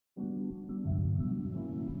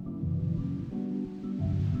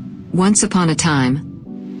Once upon a time,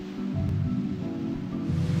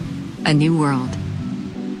 a new world,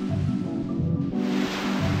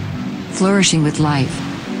 flourishing with life,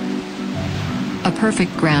 a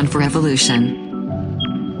perfect ground for evolution.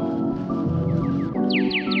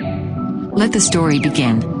 Let the story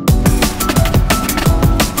begin.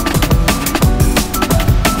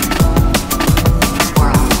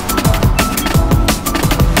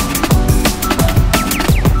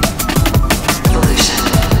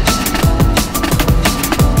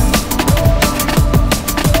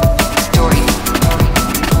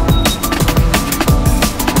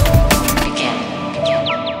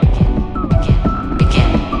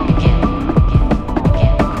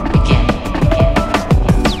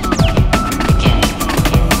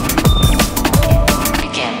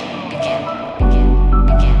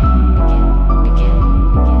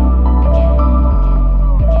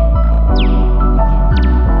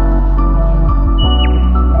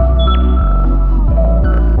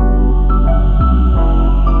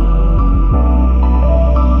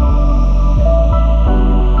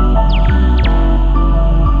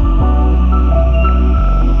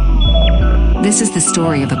 This is the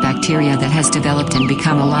story of a bacteria that has developed and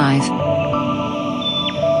become alive.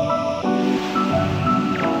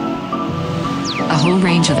 A whole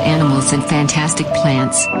range of animals and fantastic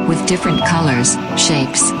plants, with different colors,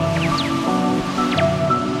 shapes.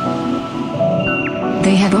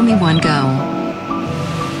 They had only one goal: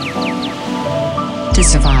 to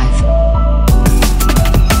survive.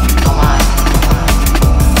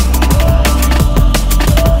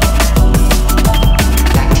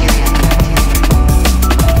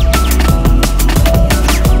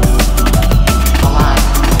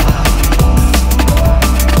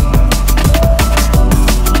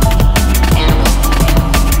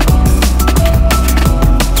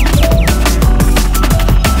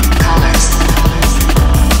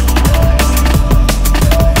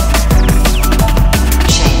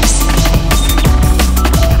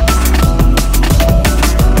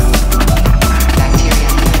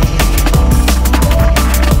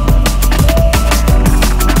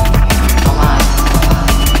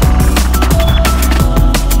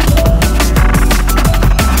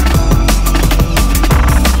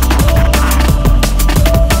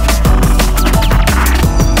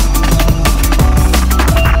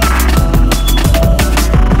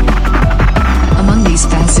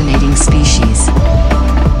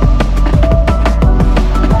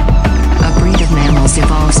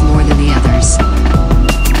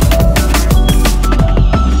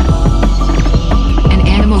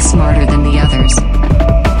 Smarter than the others,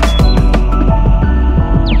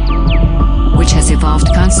 which has evolved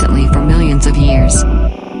constantly for millions of years.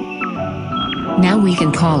 Now we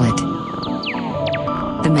can call it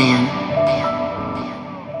the man.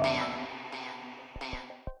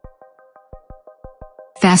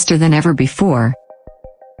 Faster than ever before,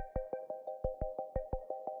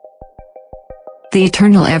 the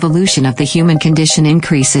eternal evolution of the human condition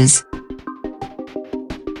increases.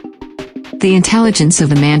 The intelligence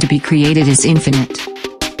of a man to be created is infinite.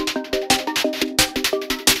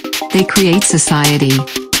 They create society.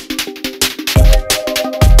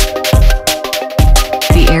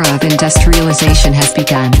 The era of industrialization has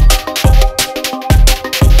begun.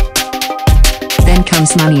 Then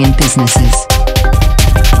comes money and businesses.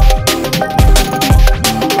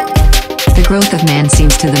 The growth of man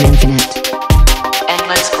seems to them infinite.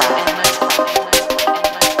 Endless growth.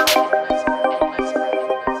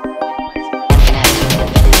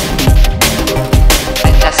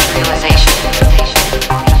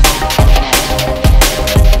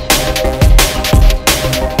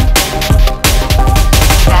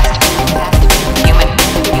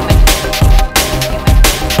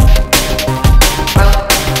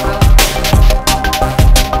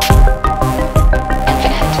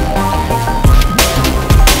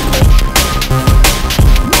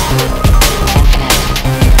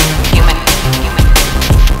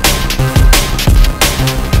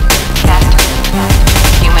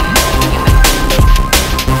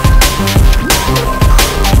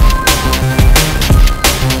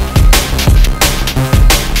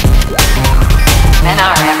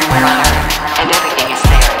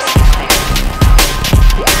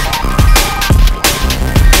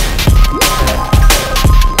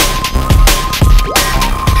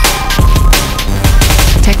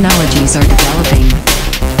 Technologies are developing.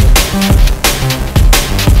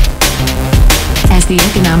 As the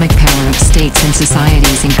economic power of states and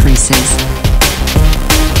societies increases,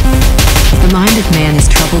 the mind of man is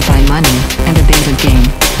troubled by money and a bait of gain.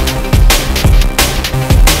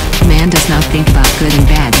 Man does not think about good and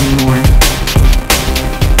bad anymore.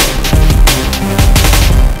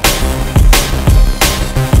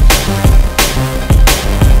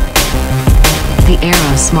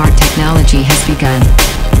 smart technology has begun.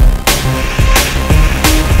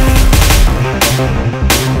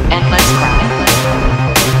 Endless cry.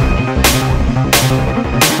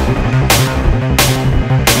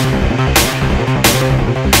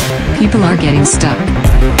 People are getting stuck.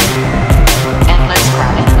 Endless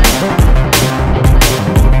cry.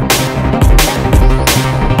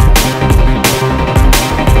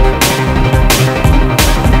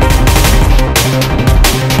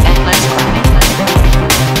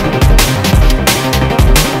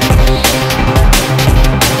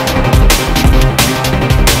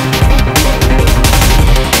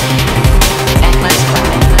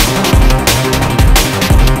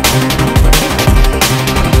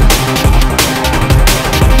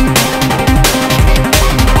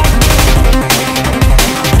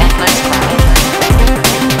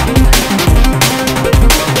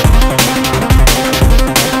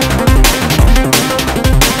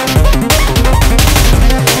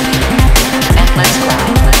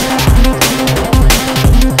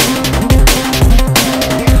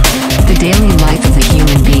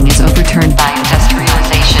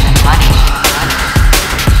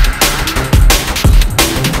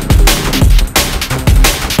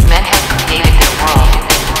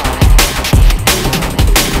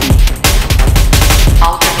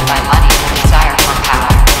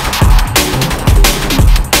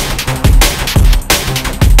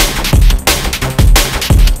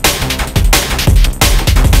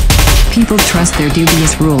 People trust their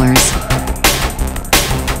dubious rulers,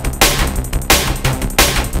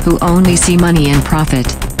 who only see money and profit,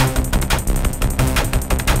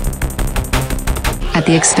 at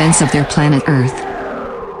the expense of their planet Earth.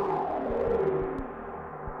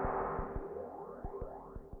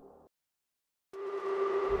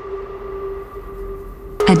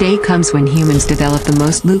 A day comes when humans develop the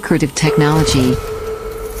most lucrative technology,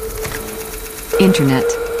 Internet.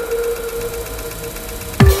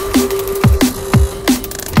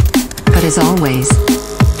 But as always,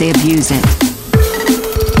 they abuse it.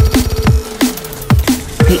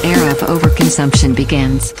 The era of overconsumption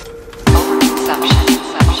begins.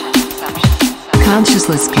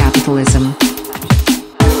 Conscienceless capitalism.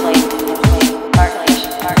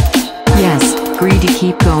 Yes, greedy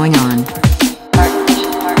keep going on.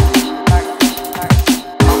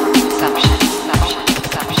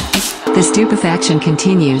 The stupefaction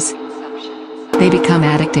continues. They become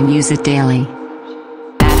addict and use it daily.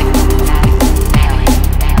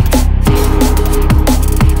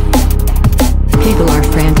 People are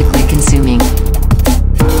frantically consuming.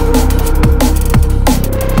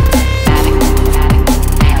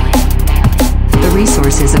 The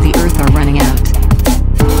resources of the earth are running out.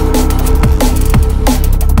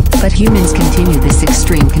 But humans continue this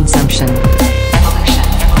extreme consumption.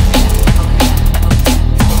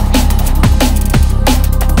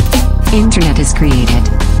 Internet is created.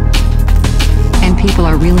 And people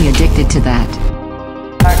are really addicted to that.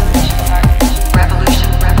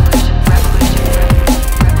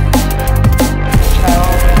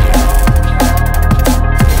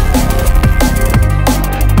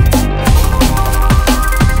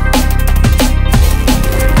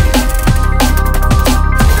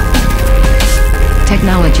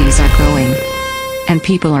 Technologies are growing. And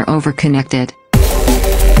people are overconnected.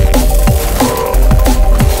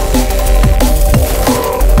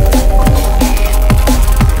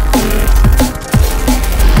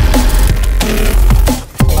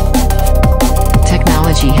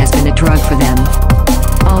 Technology has been a drug for them.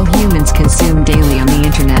 All humans consume daily on the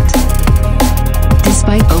internet.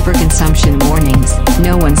 Despite overconsumption warnings,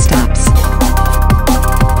 no one stops.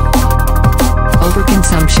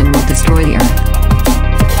 Overconsumption will destroy the earth.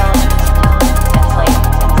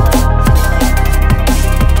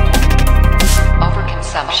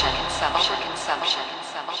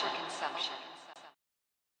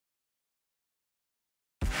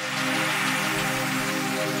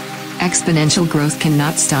 Exponential growth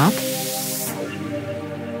cannot stop?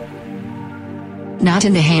 Not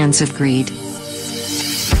in the hands of greed.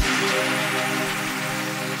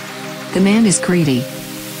 The man is greedy.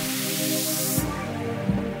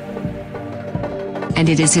 And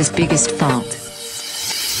it is his biggest fault.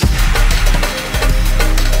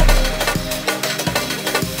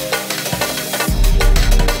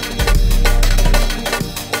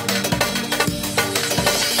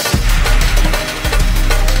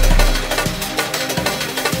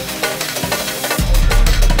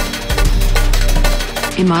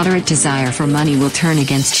 Immoderate desire for money will turn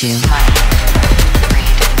against you.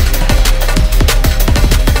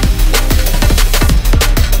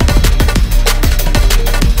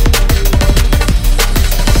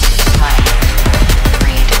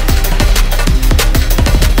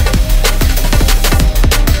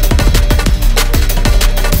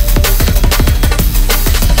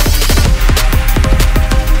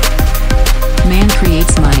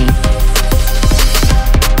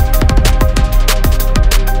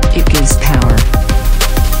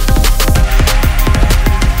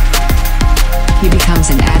 becomes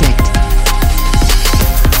an addict.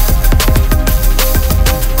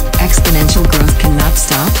 Exponential growth cannot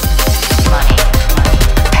stop. Money,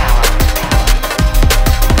 power,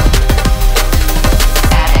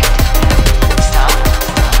 addict, stop.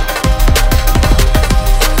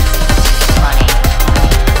 Money,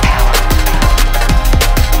 power,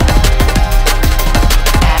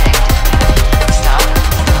 addict, stop.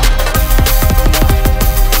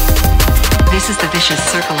 This is the vicious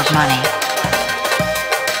circle of money.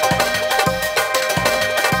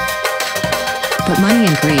 But money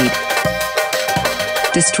and greed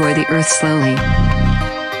destroy the earth slowly.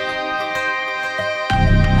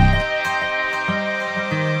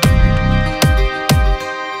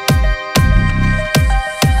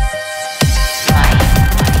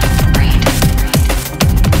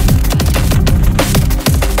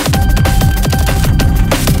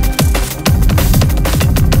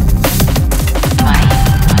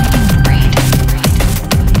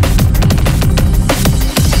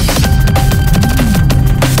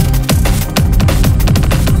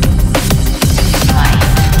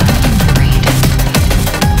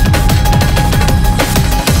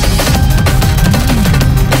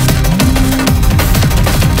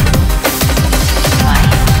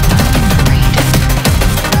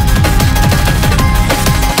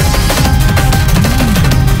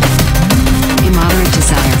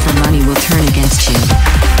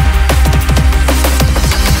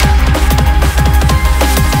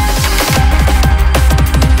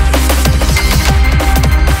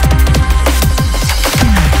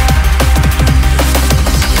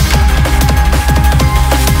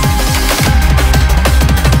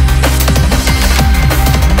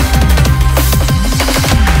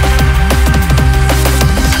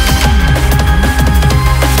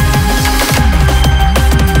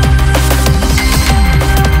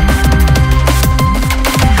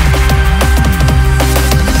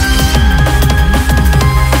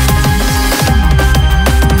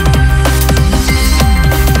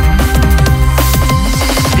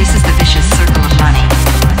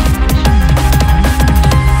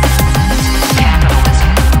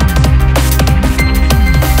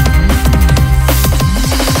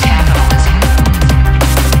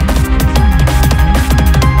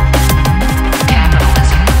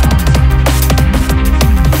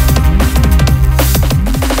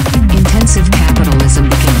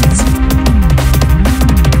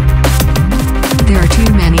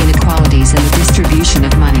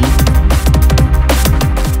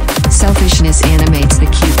 Selfishness animates the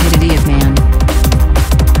cupidity of man,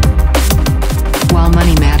 while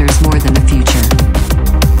money matters more than the future.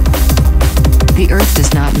 The earth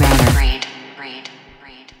does not matter. Read.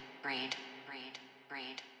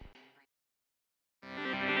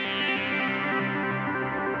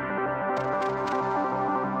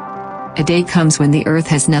 A day comes when the earth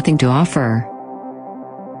has nothing to offer.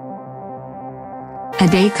 A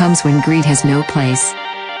day comes when greed has no place.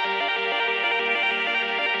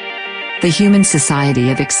 The human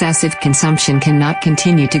society of excessive consumption cannot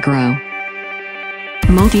continue to grow.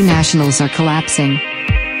 Multinationals are collapsing.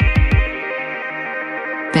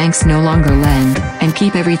 Banks no longer lend and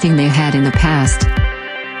keep everything they had in the past.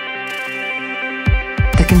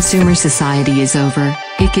 The consumer society is over,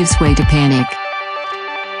 it gives way to panic.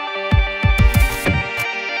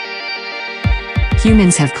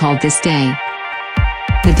 Humans have called this day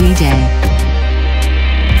the D-Day.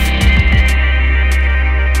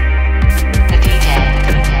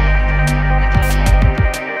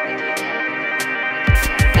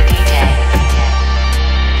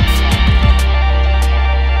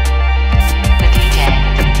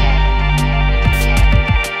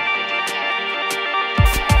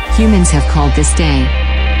 Humans have called this day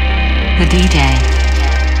the D-Day.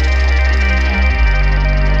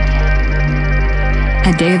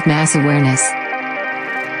 A day of mass awareness.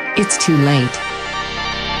 It's too late.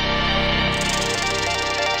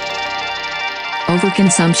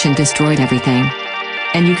 Overconsumption destroyed everything,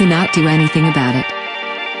 and you cannot do anything about it.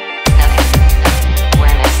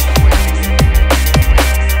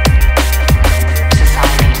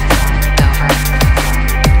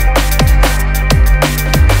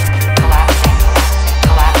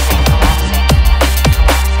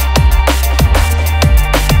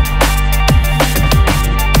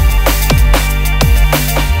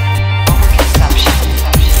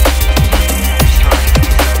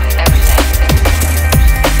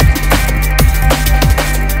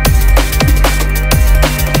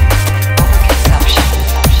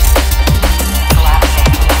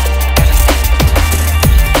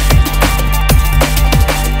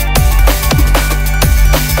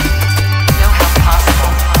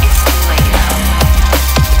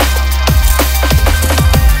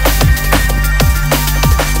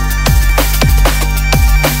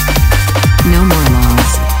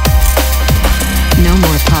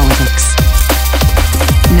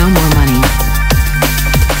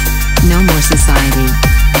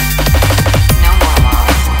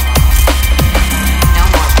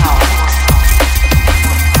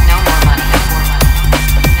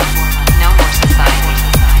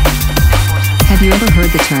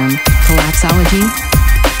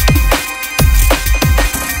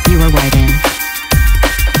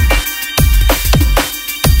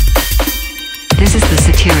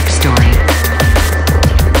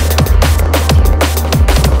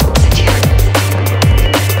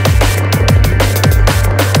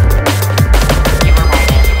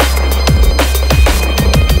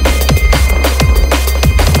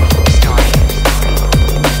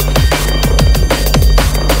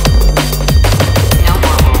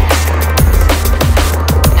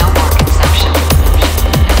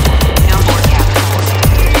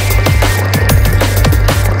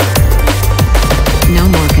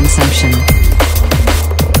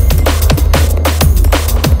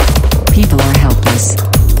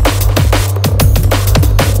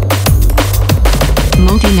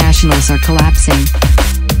 Multinationals are collapsing.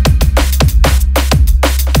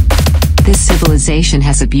 This civilization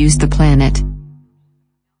has abused the planet.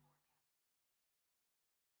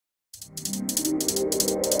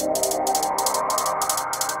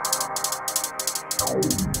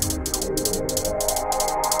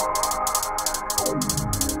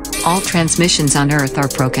 All transmissions on Earth are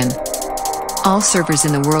broken. All servers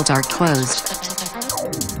in the world are closed.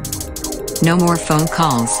 No more phone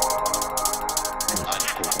calls.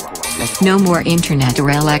 No more internet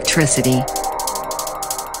or electricity.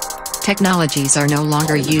 Technologies are no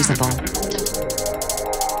longer usable.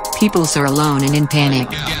 Peoples are alone and in panic.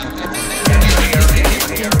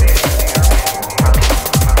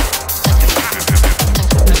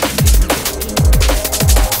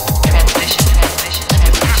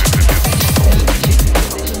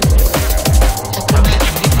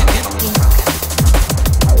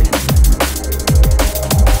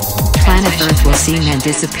 Planet Earth will see men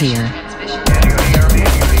disappear.